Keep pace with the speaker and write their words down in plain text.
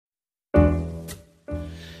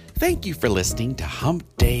Thank you for listening to Hump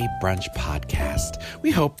Day Brunch Podcast.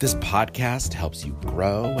 We hope this podcast helps you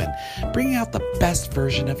grow and bring out the best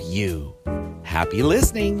version of you. Happy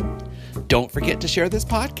listening. Don't forget to share this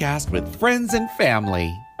podcast with friends and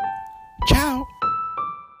family. Ciao.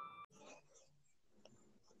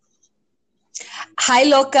 Hi,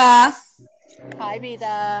 Loca. Hi,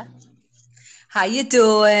 Vida. How you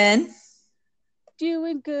doing?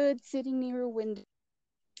 Doing good, sitting near a window.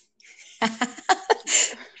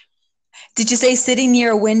 Did you say sitting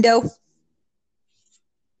near a window?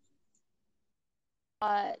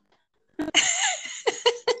 I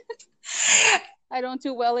don't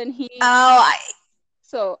do well in heat.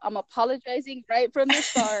 So I'm apologizing right from the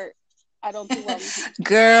start. I don't do well in heat.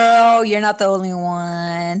 Girl, you're not the only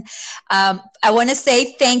one. I want to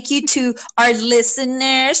say thank you to our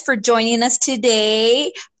listeners for joining us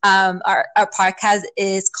today. Our podcast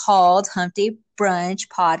is called Hump Day Brunch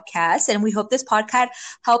Podcast, and we hope this podcast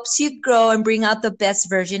helps you grow and bring out the best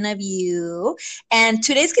version of you. And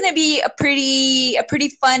today's going to be a pretty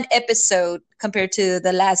fun episode compared to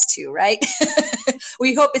the last two, right?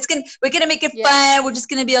 We hope we're gonna make it fun. We're just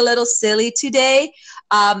gonna be a little silly today.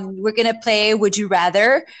 We're gonna play Would You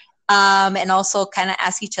Rather, and also kind of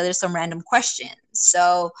ask each other some random questions.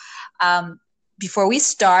 So before we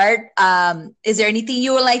start, is there anything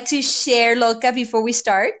you would like to share, Loca, before we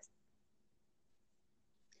start?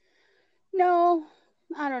 No,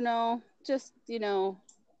 I don't know. Just,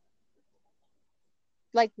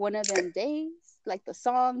 like one of them days, like the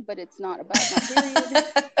song, but it's not about my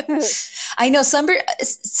period. I know summer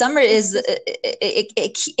is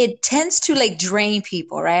it tends to like drain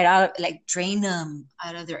people, right? Drain them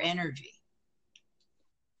out of their energy.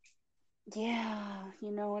 Yeah,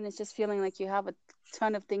 and it's just feeling like you have a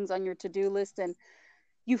ton of things on your to-do list and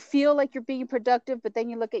you feel like you're being productive, but then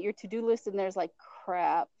you look at your to-do list and there's like,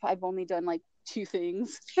 crap, I've only done like 2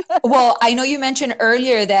 things. Well, I know you mentioned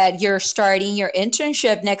earlier that you're starting your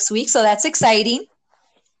internship next week, so that's exciting.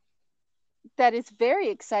 That is very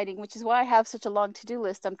exciting, which is why I have such a long to-do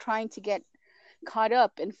list. I'm trying to get caught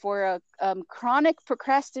up, and for a chronic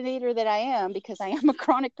procrastinator that I am, because I am a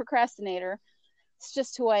chronic procrastinator, it's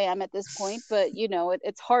just who I am at this point. But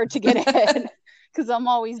it's hard to get ahead because I'm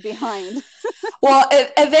always behind. Well,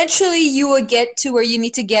 eventually you will get to where you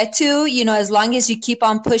need to get to, as long as you keep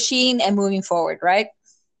on pushing and moving forward, right?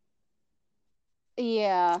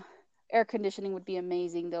 Yeah. Air conditioning would be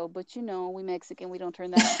amazing though, but we Mexican, we don't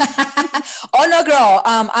turn that on. Oh no, girl.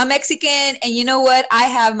 I'm Mexican, and you know what? I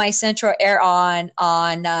have my central air on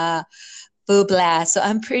full blast. So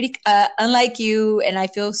I'm pretty unlike you, and I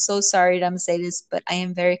feel so sorry to say this, but I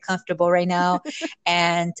am very comfortable right now.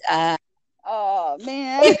 And oh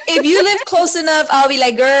man. If you live close enough, I'll be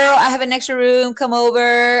like, girl, I have an extra room. Come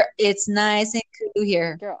over. It's nice and cool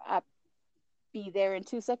here. Girl, I'd be there in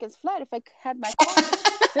 2 seconds flat if I had my phone.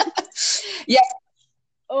 Yeah.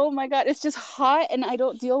 Oh my God, it's just hot and I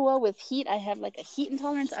don't deal well with heat. I have like a heat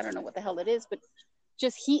intolerance. I don't know what the hell it is, but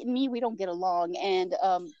just heat and me, we don't get along. And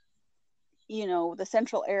the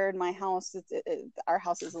central air in my house, our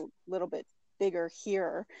house is a little bit bigger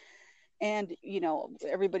here. And,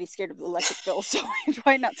 everybody's scared of the electric bill, so I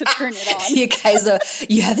try not to turn it on. You guys,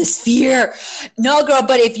 you have this fear. No, girl,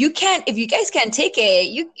 but if you guys can't take it,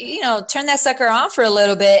 you turn that sucker on for a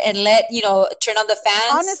little bit and turn on the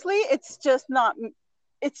fans. Honestly,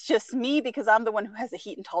 it's just me because I'm the one who has a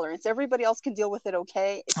heat intolerance. Everybody else can deal with it,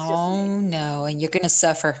 okay? It's just me. No, and you're going to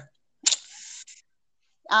suffer.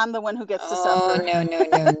 I'm the one who gets to suffer. No.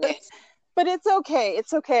 But it's okay.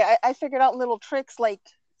 It's okay. I figured out little tricks like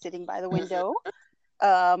sitting by the window.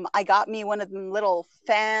 I got me one of them little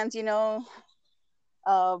fans, I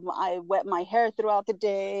wet my hair throughout the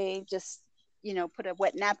day, just, put a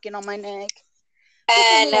wet napkin on my neck.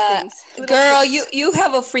 And girl, you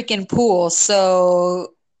have a freaking pool,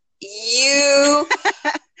 so you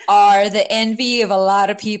are the envy of a lot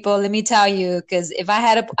of people, let me tell you, because if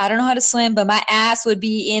I don't know how to swim, but my ass would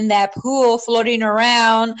be in that pool floating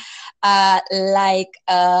around like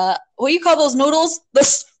what do you call those noodles?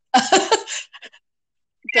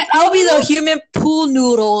 I'll be the human pool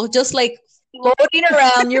noodle, just like floating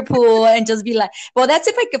around your pool and just be like, well, that's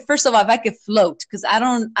if I could float, because I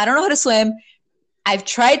don't know how to swim. I've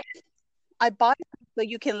tried. I bought it so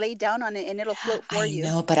you can lay down on it and it'll float for you. I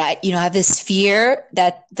know, but I have this fear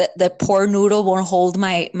that the poor noodle won't hold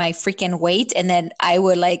my freaking weight, and then I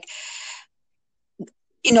would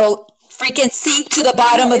freaking sink to the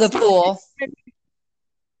bottom of the pool.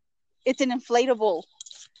 It's an inflatable.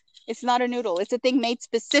 It's not a noodle. It's a thing made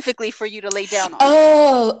specifically for you to lay down on.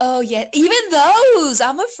 Oh yeah. Even those.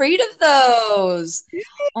 I'm afraid of those.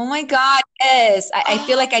 Oh my God. Yes. I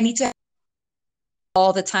feel like I need to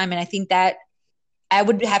all the time. And I think that I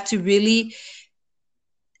would have to really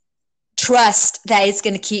trust that it's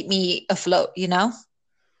going to keep me afloat, you know?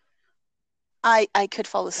 I could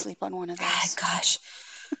fall asleep on one of those. Gosh.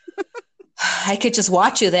 I could just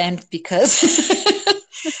watch you then, because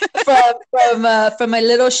from my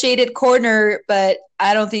little shaded corner, but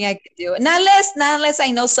I don't think I could do it. Not unless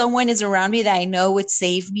I know someone is around me that I know would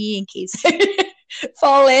save me in case I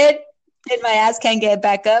fall in and my ass can't get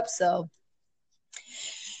back up. So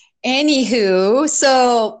anywho,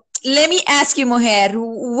 so let me ask you, Mujer,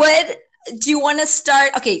 what do you want to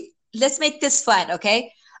start? Okay, let's make this fun,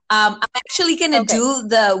 okay? I'm actually going to do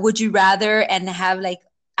the would you rather and have like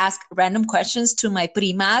ask random questions to my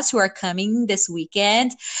primas who are coming this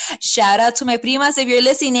weekend. Shout out to my primas. If you're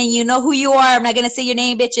listening, you know who you are. I'm not going to say your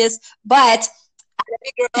name, bitches, but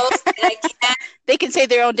girls, they can say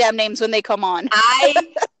their own damn names when they come on. I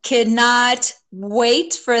cannot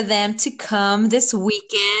wait for them to come this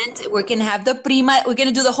weekend. We're gonna have the prima. We're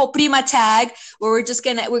gonna do the whole prima tag where we're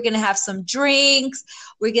gonna have some drinks.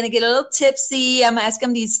 We're gonna get a little tipsy. I'm gonna ask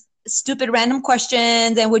them these stupid random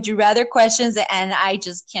questions and would you rather questions, and I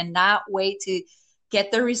just cannot wait to get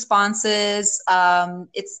the responses.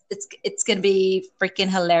 It's gonna be freaking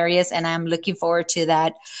hilarious, and I'm looking forward to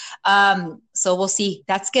that. So we'll see.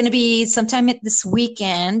 That's gonna be sometime this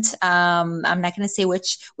weekend. I'm not gonna say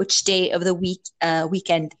which day of the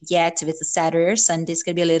weekend yet. If it's a Saturday or Sunday, it's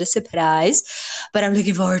gonna be a little surprise, but I'm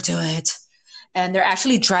looking forward to it. And they're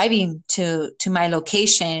actually driving to my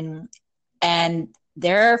location, and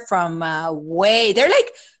they're from they're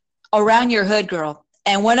like around your hood, girl.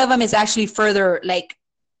 And one of them is actually further out,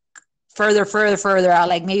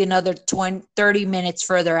 like maybe another 30 minutes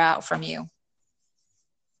further out from you.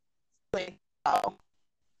 Oh.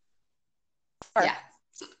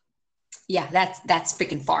 Yeah, that's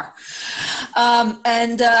freaking far.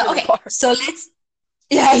 Okay, so let's.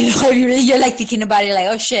 Yeah, I know you're like thinking about it, like,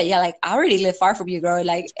 oh shit, yeah, like I already live far from you, girl.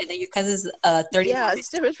 Like, and then your cousin's 30. Yeah,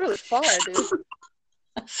 it's really far, dude.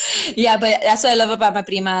 Yeah, but that's what I love about my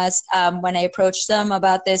primas. When I approached them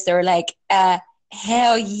about this, they were like,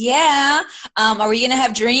 hell yeah. Are we gonna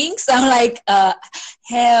have drinks? I'm like,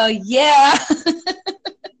 hell yeah.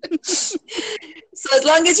 So as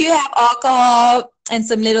long as you have alcohol and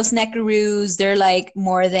some little snackaroos, they're like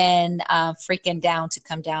more than freaking down to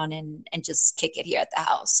come down and just kick it here at the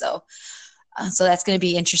house. So that's gonna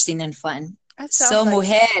be interesting and fun. That sounds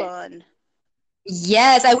like fun.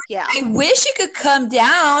 Yes, I wish you could come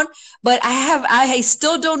down, but I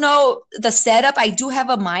still don't know the setup. I do have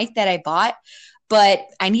a mic that I bought, but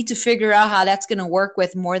I need to figure out how that's going to work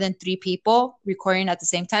with more than 3 people recording at the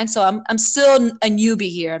same time. So I'm still a newbie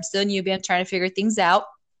here. I'm trying to figure things out.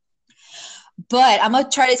 But I'm going to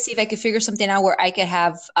try to see if I can figure something out where I could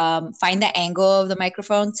have find the angle of the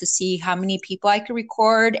microphone to see how many people I could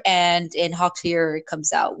record and how clear it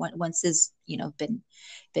comes out once it's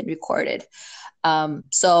been recorded.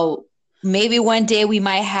 So maybe one day we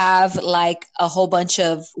might have like a whole bunch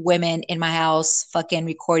of women in my house fucking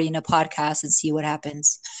recording a podcast and see what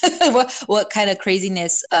happens. what kind of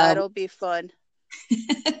craziness. That'll be fun.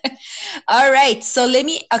 All right. So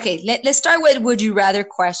let's start with would you rather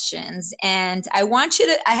questions. And I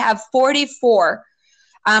have 44.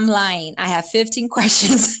 I'm lying. I have 15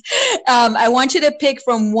 questions. I want you to pick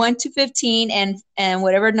from 1 to 15 and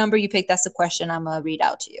whatever number you pick, that's the question I'm going to read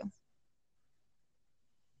out to you.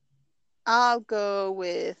 I'll go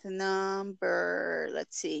with number,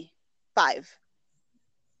 let's see, 5.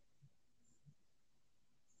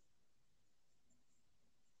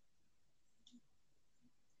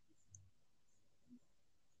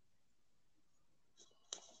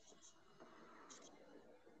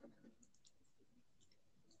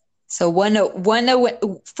 So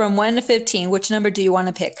from 1 to 15, which number do you want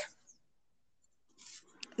to pick?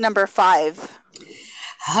 Number 5.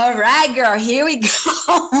 All right, girl, here we go.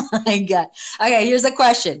 Oh my God. Okay, here's the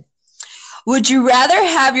question. Would you rather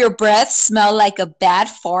have your breath smell like a bad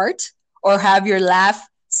fart or have your laugh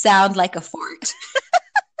sound like a fart?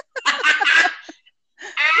 I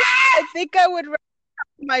think I would rather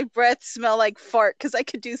my breath smell like fart because I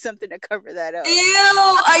could do something to cover that up.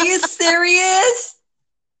 Ew, are you serious?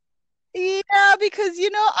 Yeah, because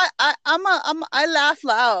I laugh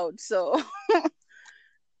loud, so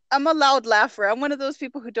I'm a loud laugher. I'm one of those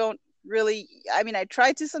people who don't really, I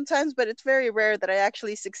try to sometimes, but it's very rare that I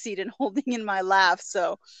actually succeed in holding in my laugh.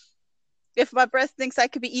 So if my breath thinks I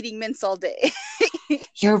could be eating mints all day.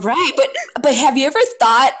 You're right. But have you ever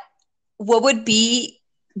thought what would be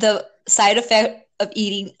the side effect of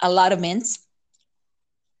eating a lot of mints?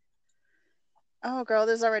 Oh, girl,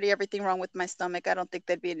 there's already everything wrong with my stomach. I don't think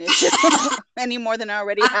that'd be an issue any more than I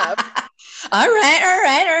already have. All right, all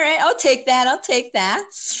right, all right. I'll take that. I'll take that.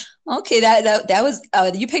 Okay, that was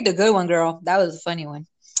you picked a good one, girl. That was a funny one.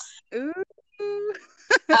 Ooh.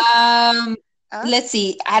 Um, Huh? let's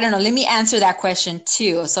see. I don't know. Let me answer that question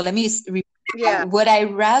too. So let me Yeah. would I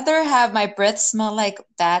rather have my breath smell like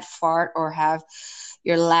that fart or have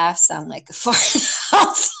your laugh sound like a fart?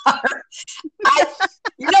 I'm sorry.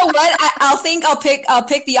 You know what? I'll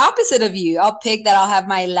pick the opposite of you. I'll pick that I'll have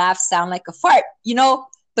my laugh sound like a fart.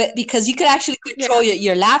 But because you could actually control Yeah.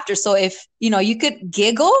 your laughter. So if you could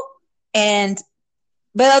giggle and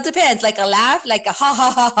but it depends, like a laugh, like a ha ha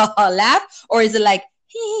ha ha ha laugh, or is it like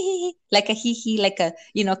hee like a hee hee, like a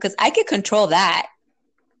because I could control that.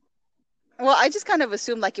 Well, I just kind of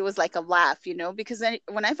assumed like it was like a laugh, because then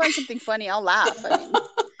when I find something funny, I'll laugh. I mean,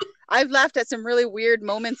 I've laughed at some really weird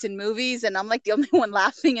moments in movies, and I'm like the only one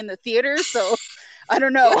laughing in the theater. So I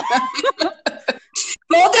don't know.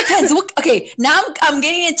 Well, it depends. Okay, now I'm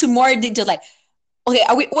getting into more detail. Like, okay,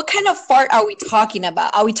 what kind of fart are we talking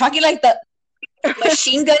about? Are we talking like the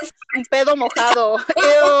machine gun? Un pedo mojado.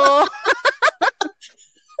 Ew.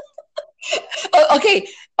 Oh, okay.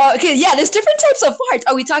 Okay. Yeah. There's different types of farts.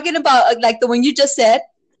 Are we talking about like the one you just said?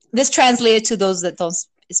 This translated to those that don't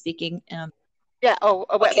speaking. Yeah. Oh,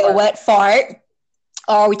 a wet Okay, a fart. wet fart.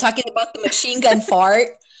 Or are we talking about the machine gun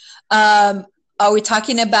fart? Are we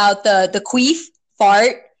talking about the queef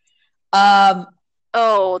fart?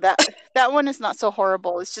 Oh, that one is not so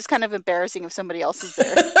horrible. It's just kind of embarrassing if somebody else is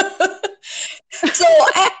there. So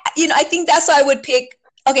I think that's why I would pick.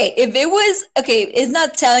 Okay, if it was okay, it's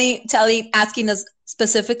not telling asking us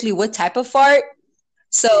specifically what type of fart.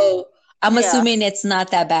 So I'm Yeah. assuming it's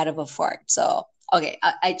not that bad of a fart. So okay,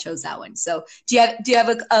 I chose that one. So do you have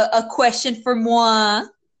a question for moi?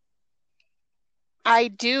 I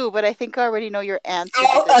do, but I think I already know your answer to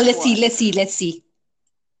Oh, this let's see.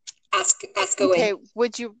 Ask away. Okay,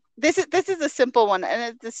 would you? This is a simple one,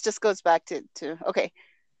 and this just goes back to okay.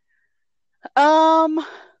 Um,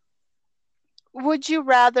 would you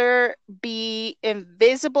rather be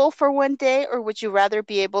invisible for one day, or would you rather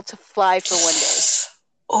be able to fly for one day?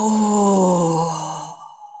 Oh,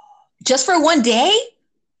 just for one day?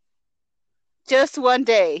 Just one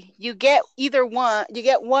day. You get either one. You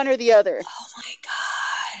get one or the other. Oh my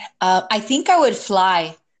God. I think I would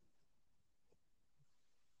fly.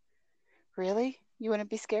 Really? You wouldn't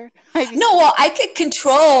be scared? No, well, I could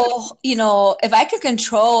control, if I could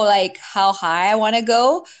control like how high I want to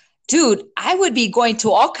go, dude, I would be going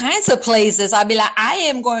to all kinds of places. I'd be like, I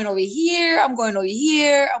am going over here. I'm going over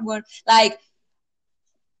here. I'm going like,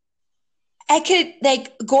 I could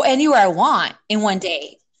like go anywhere I want in one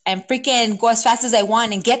day and freaking go as fast as I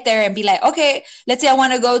want and get there and be like, okay, let's say I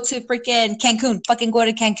want to go to freaking Cancun, fucking go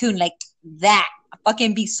to Cancun like that.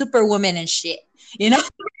 Fucking be superwoman and shit, Yeah.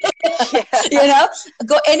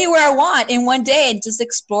 Go anywhere I want in one day and just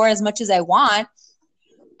explore as much as I want.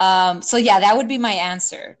 So yeah, that would be my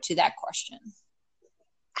answer to that question.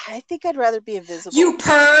 I think I'd rather be invisible. You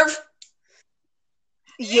perv.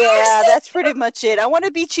 Yeah, that's pretty much it. I want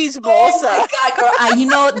to be chismosa. Oh my God,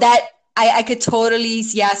 girl. That I could totally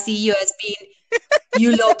see you as being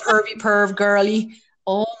you little perv girly.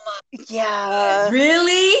 Oh my. Yeah.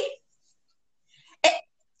 Really?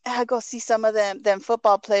 I go see some of them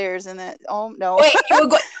football players and that. Oh no. Wait, you would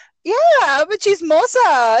go. Yeah, but chismosa.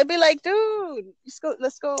 I'd be like, dude,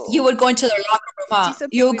 let's go. You would go into the locker room, huh?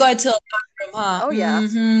 You would go into the locker room, huh? Oh yeah.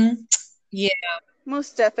 Mm-hmm. Yeah.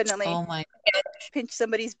 Most definitely. Oh my God. Pinch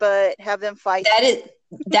somebody's butt, have them fight.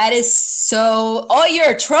 That is so. Oh, you're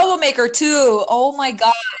a troublemaker too. Oh my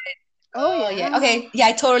God. Oh yeah. Okay. Yeah,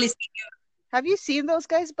 I totally see you. Have you seen those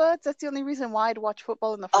guys' butts? That's the only reason why I'd watch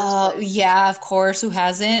football in the first place. Yeah, of course. Who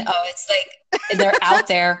hasn't? Oh, it's like they're out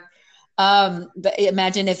there. But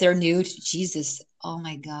imagine if they're nude. Jesus. Oh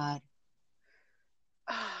my God.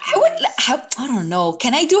 I don't know.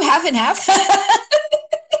 Can I do half and half?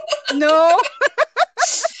 No.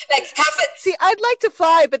 Like half it. See, I'd like to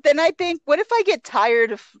fly, but then I think, what if I get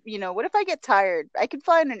tired of, what if I get tired? I can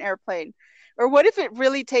fly in an airplane. Or what if it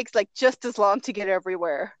really takes like just as long to get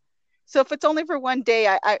everywhere? So if it's only for one day,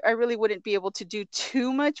 I really wouldn't be able to do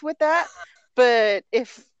too much with that. But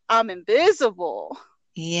if I'm invisible.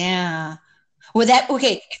 Yeah. Well,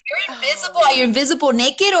 okay. If you're invisible, are you invisible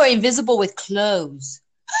naked or invisible with clothes?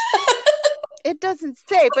 It doesn't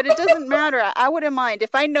say, but it doesn't matter. I wouldn't mind.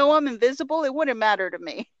 If I know I'm invisible, it wouldn't matter to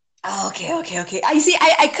me. Okay. I see.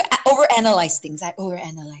 I overanalyze things.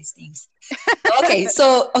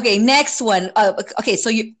 Okay, next one. Okay,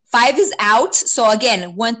 so 5 is out. So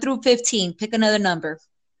again, 1 through 15. Pick another number.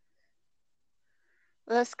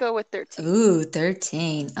 Let's go with 13. Ooh,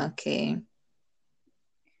 13. Okay.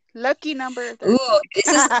 Lucky number Ooh, 13. this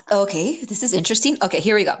is okay. This is interesting. Okay,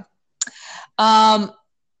 here we go. Um,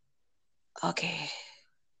 okay.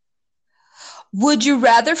 Would you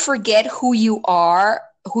rather forget who you were?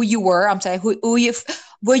 I'm sorry,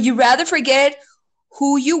 would you rather forget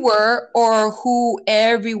who you were or who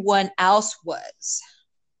everyone else was?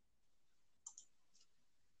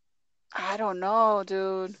 I don't know,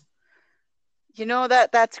 dude.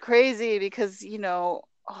 That's crazy because,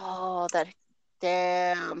 oh, that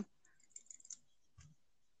damn.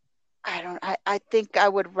 I think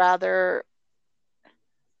I'd rather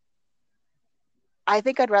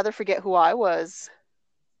forget who I was.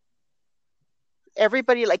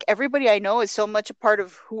 Everybody I know is so much a part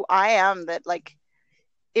of who I am that like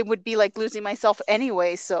it would be like losing myself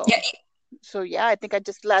anyway. So Yeah, yeah, I think I'd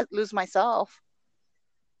just lose myself.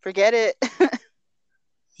 Forget it.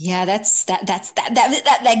 yeah,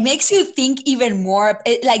 that like makes you think even more.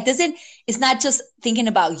 It like doesn't it's not just thinking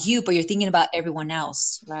about you, but you're thinking about everyone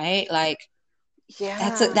else, right? Like Yeah,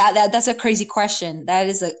 that's a crazy question. That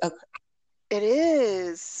is a it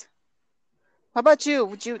is. How about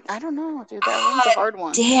you? I don't know, dude. That one's a hard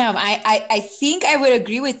one. damn. I think I would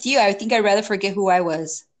agree with you. I think I'd rather forget who I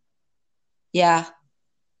was. Yeah.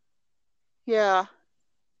 Yeah.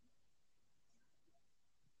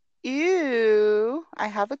 Ew. I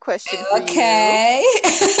have a question for you. Okay.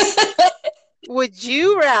 Would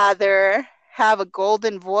you rather have a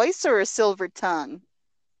golden voice or a silver tongue?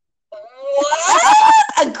 What?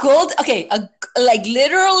 Like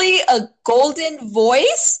literally a golden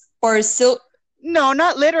voice or a No,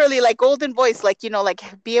 not literally like golden voice, like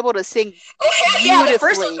like be able to sing yeah, the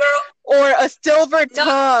first one, beautifully, girl. or a silver No.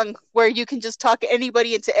 tongue where you can just talk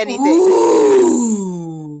anybody into anything.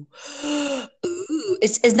 Ooh. Ooh.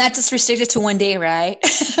 It's not just restricted to one day, right?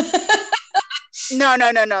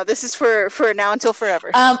 No. This is for now until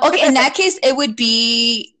forever. Okay, in that case, it would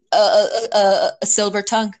be a silver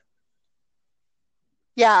tongue.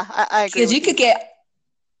 Yeah, I agree. Because you could get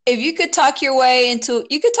if you could talk your way into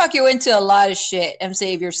a lot of shit. I'm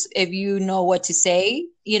saying if you know what to say,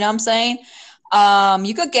 you know what I'm saying?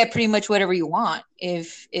 You could get pretty much whatever you want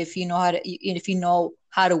if you know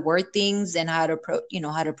how to word things and how to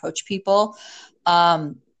approach people.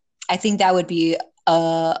 I think that would be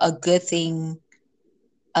a good thing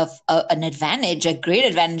an advantage, a great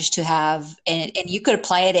advantage to have, and you could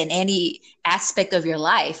apply it in any aspect of your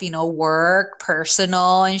life, work,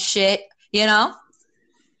 personal, and shit. Yeah,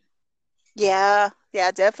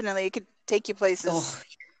 definitely. It could take you places. Oh.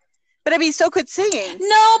 But I mean, so could singing.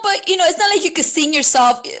 No, but it's not like you could sing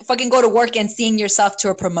yourself, fucking go to work and sing yourself to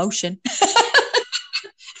a promotion.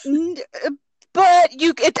 But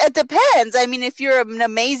it depends. I mean, if you're an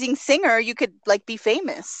amazing singer, you could like be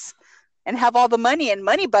famous and have all the money, and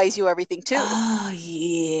money buys you everything too. Oh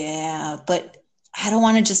yeah, but I don't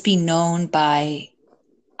want to just be known by.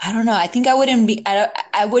 I don't know. I think I wouldn't be.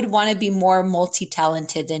 I would want to be more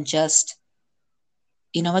multi-talented than just.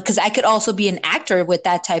 Because I could also be an actor with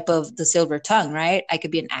that type of the silver tongue, right? I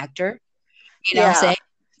could be an actor. You know what I'm saying?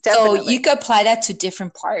 Definitely. So you could apply that to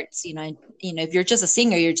different parts. If you're just a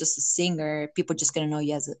singer, you're just a singer. People are just gonna know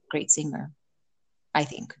you as a great singer. I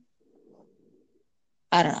think.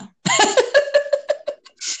 I don't know.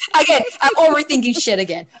 Again, I'm overthinking shit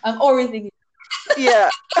again. I'm overthinking. Yeah.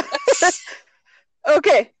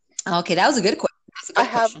 Okay. Okay, that was a good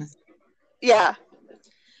question. Yeah.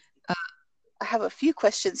 I have a few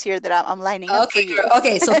questions here that I'm lining up for you.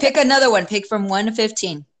 Okay, so pick another one. Pick from 1 to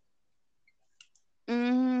 15.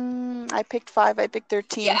 I picked 5. I picked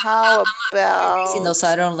 13. Yeah. How about... So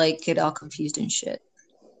I don't get all confused and shit.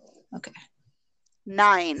 Okay.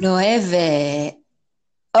 9. 9.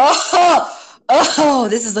 Oh,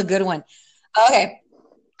 this is a good one. Okay.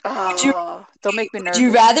 Oh, don't make me nervous. Would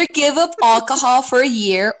you rather give up alcohol for a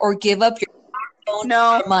year or give up your phone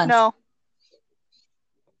for a month? No.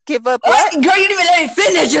 Give up what? Girl, you didn't even let me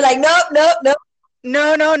finish. You're like, nope. Nope.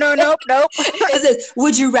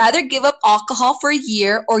 Would you rather give up alcohol for a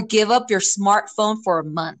year or give up your smartphone for a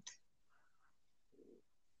month?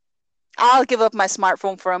 I'll give up my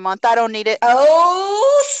smartphone for a month. I don't need it.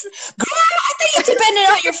 Oh, girl, I think you're depending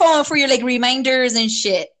on your phone for your reminders and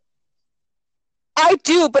shit. I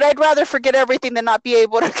do, but I'd rather forget everything than not be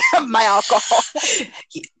able to have my alcohol.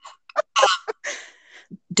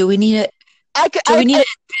 Do we need it?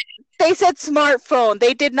 They said smartphone.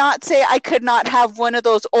 They did not say I could not have one of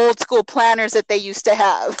those old school planners that they used to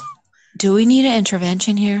have. Do we need an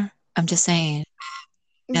intervention here? I'm just saying.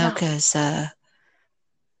 No, because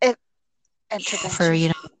intervention. For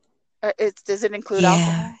does it include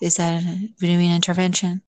alcohol? Is that do you mean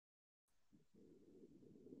intervention?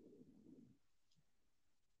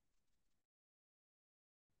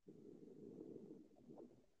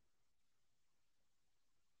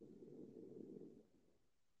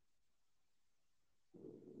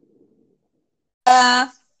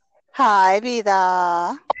 Vida. Hi,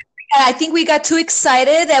 Vida. I think we got too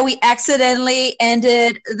excited that we accidentally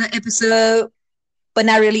ended the episode, but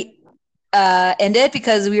not really ended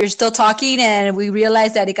because we were still talking and we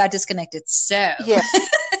realized that it got disconnected. So Yes.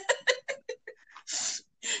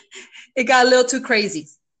 it got a little too crazy.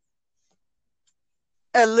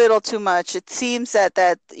 A little too much. It seems that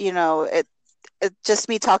it just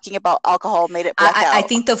me talking about alcohol made it black out. I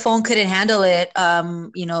think the phone couldn't handle it.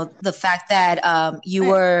 The fact that you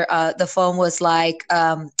were the phone was like,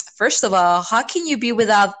 first of all, how can you be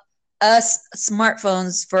without us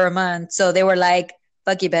smartphones for a month? So they were like,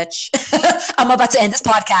 fuck you, bitch. I'm about to end this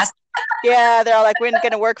podcast. Yeah, they're all like, we're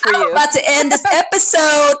gonna work for you. I'm about to end this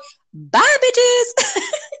episode. Bye, bitches.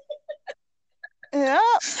 Yeah.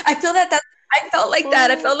 I felt like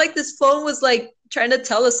that. I felt like this phone was like trying to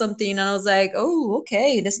tell us something, and I was like, "Oh,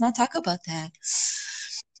 okay, let's not talk about that."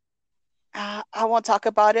 I won't talk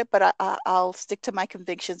about it, but I'll stick to my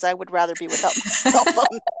convictions. I would rather be without my cell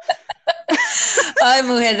phone. Oh,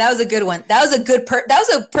 Mujer, that was a good one. That was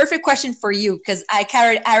a perfect question for you because I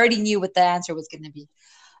already knew what the answer was going to be.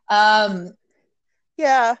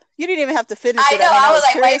 Yeah, you didn't even have to finish I it. know. I was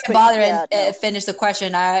like, why curious, even bother and no. finish the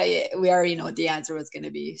question? We already know what the answer was going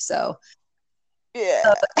to be. So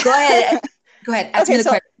yeah, go ahead. Go ahead. Ask me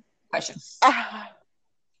the question.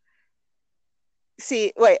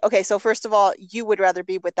 Okay. So first of all, you would rather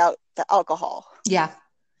be without the alcohol. Yeah.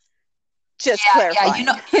 Just clarifying.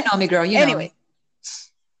 Yeah, you know me, girl. You know me.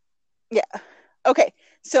 Yeah. Okay.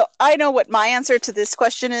 So I know what my answer to this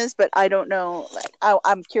question is, but I don't know. Like,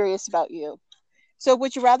 I'm curious about you. So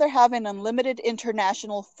would you rather have an unlimited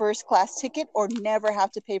international first class ticket or never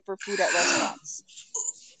have to pay for food at restaurants?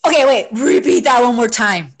 Okay, wait. Repeat that one more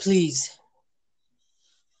time, please.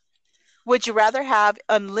 Would you rather have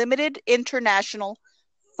unlimited international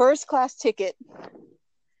first class ticket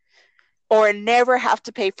or never have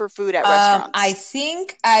to pay for food at restaurants? I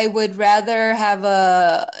think I would rather have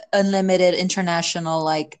a unlimited international,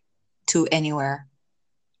 like, to anywhere.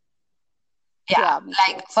 Yeah,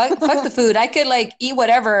 like fuck the food. I could like eat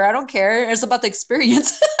whatever. I don't care. It's about the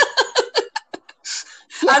experience.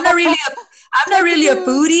 I'm not really a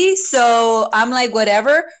foodie, so I'm like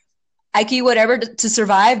whatever. I can eat whatever to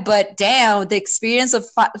survive. But damn, the experience of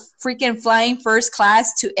freaking flying first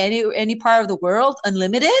class to any part of the world,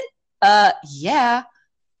 unlimited. Yeah,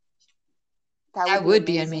 that would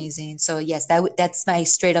be amazing. So yes, that's my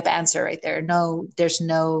straight up answer right there. No, there's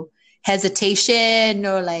no hesitation,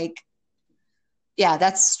 no like. Yeah,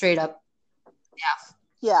 that's straight up. Yeah.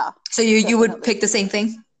 Yeah. So you would pick the same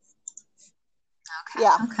thing? Okay.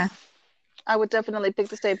 Yeah. Okay. I would definitely pick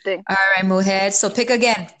the same thing. All right, Mujer. So pick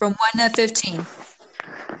again from 1 to 15.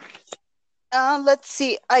 Let's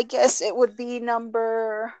see. I guess it would be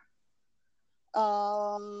number.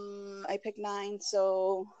 I picked 9,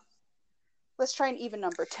 so let's try an even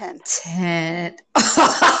number 10. 10.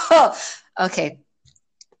 Okay.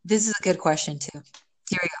 This is a good question too.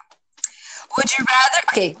 Here we go. Would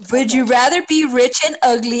you rather be rich and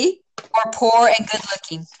ugly or poor and good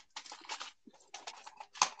looking?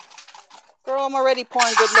 Girl, I'm already poor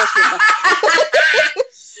and good looking.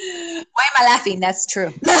 Why am I laughing? That's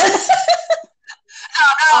true. No,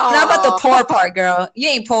 not about the poor part, girl. You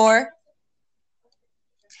ain't poor.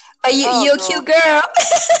 But you're a cute girl.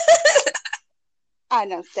 I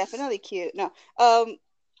know, definitely cute. No.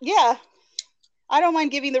 Yeah. I don't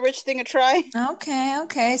mind giving the rich thing a try.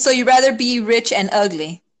 Okay. So you'd rather be rich and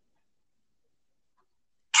ugly?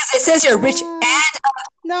 Because it says you're rich and ugly.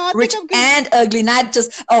 No, I rich think I'm good. and ugly, not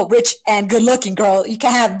just rich and good looking, girl. You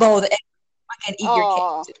can't have both. And fucking eat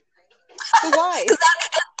your cake. Why?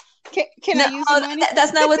 Can I use the money?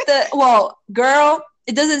 That's not what girl.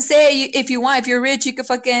 It doesn't say if you're rich, you could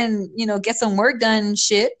fucking get some work done and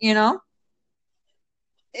shit.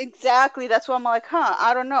 Exactly. That's why I'm like,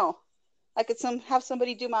 I don't know. I could have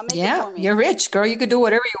somebody do my makeup for me. You're rich, girl. You could do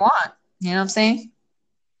whatever you want. You know what I'm saying?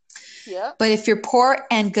 Yeah. But if you're poor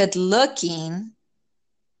and good looking,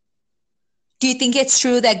 do you think it's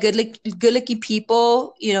true that good looking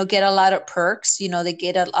people, get a lot of perks? They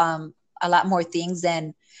get a lot more things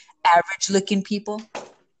than average looking people?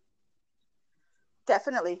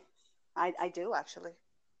 Definitely. I do actually.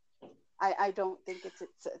 I don't think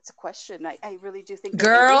it's a question. I really do think.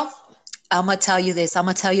 Girl, I'm gonna tell you this. I'm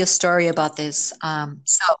gonna tell you a story about this.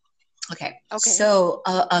 Okay. So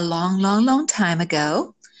a long time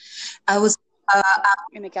ago, I was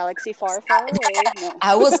in a galaxy far, far away. No.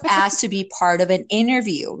 I was asked to be part of an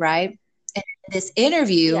interview, right? And in this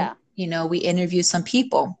interview, we interviewed some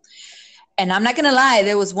people. And I'm not going to lie,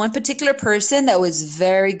 there was one particular person that was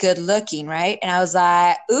very good looking, right? And I was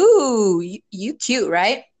like, ooh, you cute,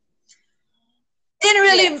 right? didn't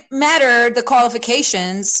really matter the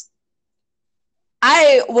qualifications.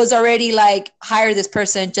 I was already like, hire this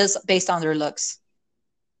person just based on their looks.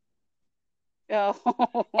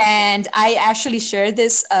 Oh. And I actually shared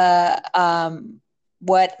this, what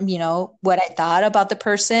I thought about the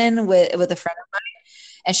person with a friend of mine.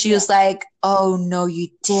 And she was like, oh, no, you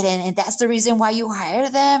didn't. And that's the reason why you hire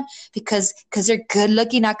them, because they're good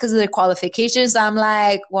looking, not because of their qualifications. I'm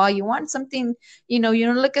like, well, you want something, you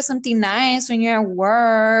don't look at something nice when you're at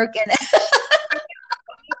work. And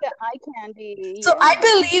the eye candy. So I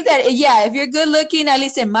believe that, if you're good looking, at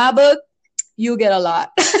least in my book, you'll get a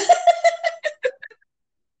lot.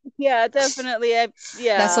 Yeah, definitely.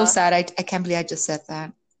 That's so sad. I can't believe I just said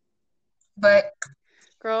that. But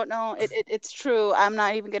girl, no, it's true. I'm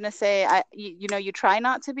not even gonna say you try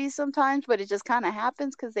not to be sometimes, but it just kind of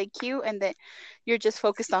happens because they cute and that you're just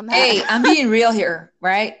focused on that. Hey, I'm being real here,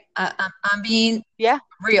 right? I'm being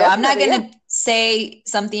real. I'm not gonna say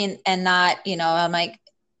something and not, I'm like,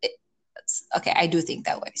 okay, I do think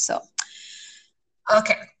that way. So,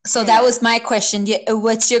 okay, so that was my question.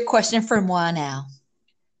 What's your question for moi now?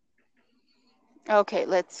 Okay,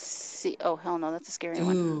 let's see. Oh, hell no, that's a scary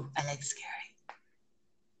one. Ooh, I like scary.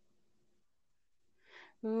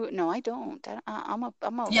 Ooh, no, I don't. I'm a.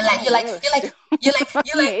 You like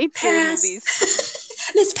pass. Movies.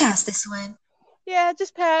 Let's pass this one. Yeah,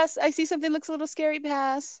 just pass. I see something looks a little scary,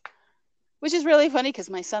 pass. Which is really funny because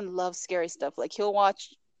my son loves scary stuff. Like he'll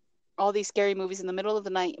watch all these scary movies in the middle of the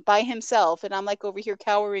night by himself, and I'm like over here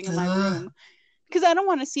cowering in my room because I don't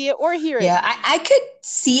want to see it or hear it. Yeah, I could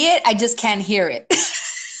see it. I just can't hear it.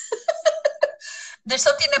 There's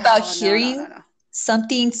something about hearing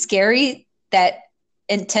something scary that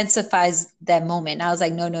intensifies that moment. And I was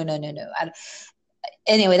like, no.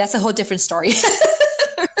 Anyway, that's a whole different story.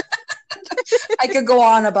 I could go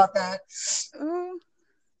on about that.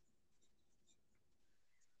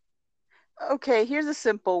 Okay, here's a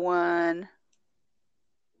simple one.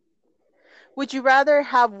 Would you rather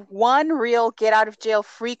have one real get out of jail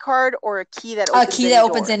free card or a key that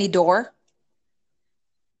opens any door?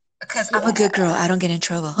 Because I'm a good girl. I don't get in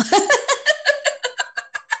trouble.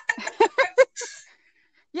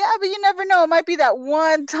 Yeah, but you never know. It might be that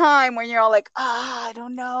one time when you're all like, I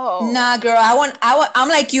don't know. Nah, girl. I'm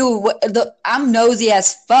like you. I'm nosy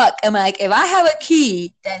as fuck. I'm like, if I have a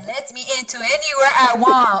key that lets me into anywhere I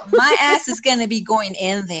want, my ass is gonna be going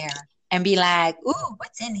in there and be like, ooh,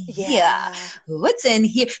 what's in here? Yeah. What's in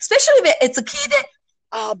here? Especially if it's a key that.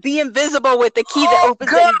 Oh, be invisible with the key that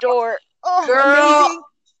opens any door. Oh,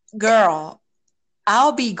 girl,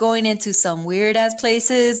 I'll be going into some weird ass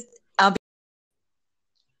places.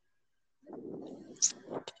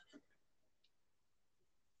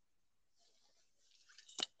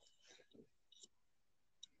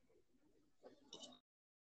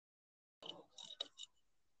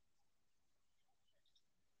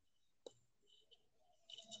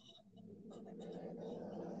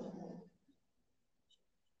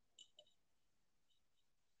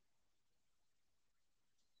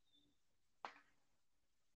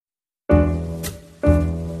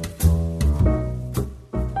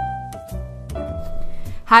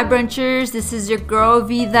 Hi brunchers, this is your girl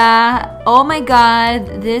Vida. Oh my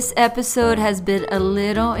god, this episode has been a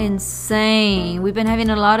little insane. We've been having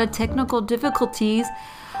a lot of technical difficulties.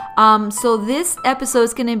 So this episode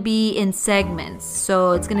is going to be in segments.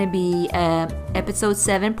 So it's going to be episode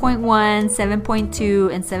 7.1,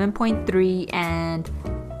 7.2, and 7.3, and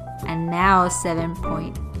now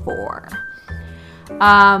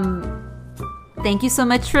 7.4. Thank you so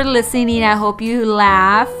much for listening. I hope you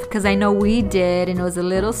laugh because I know we did and it was a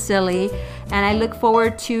little silly. And I look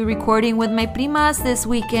forward to recording with my primas this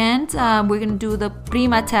weekend. We're going to do the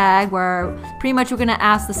prima tag where pretty much we're going to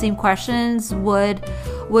ask the same questions. Would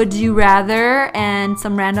you rather? And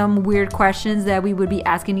some random weird questions that we would be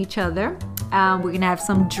asking each other. We're going to have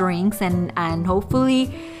some drinks and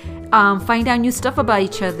hopefully find out new stuff about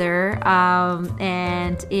each other.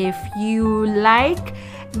 And if you like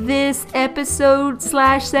this episode /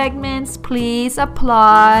 segments, please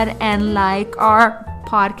applaud and like our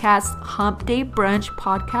podcast, Hump Day Brunch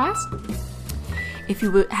Podcast. If you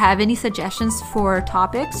would have any suggestions for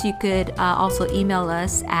topics, you could also email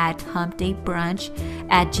us at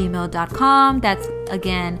humpdaybrunch@gmail.com. That's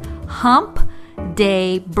again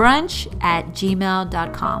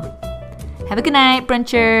humpdaybrunch@gmail.com. Have a good night,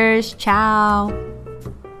 brunchers. Ciao.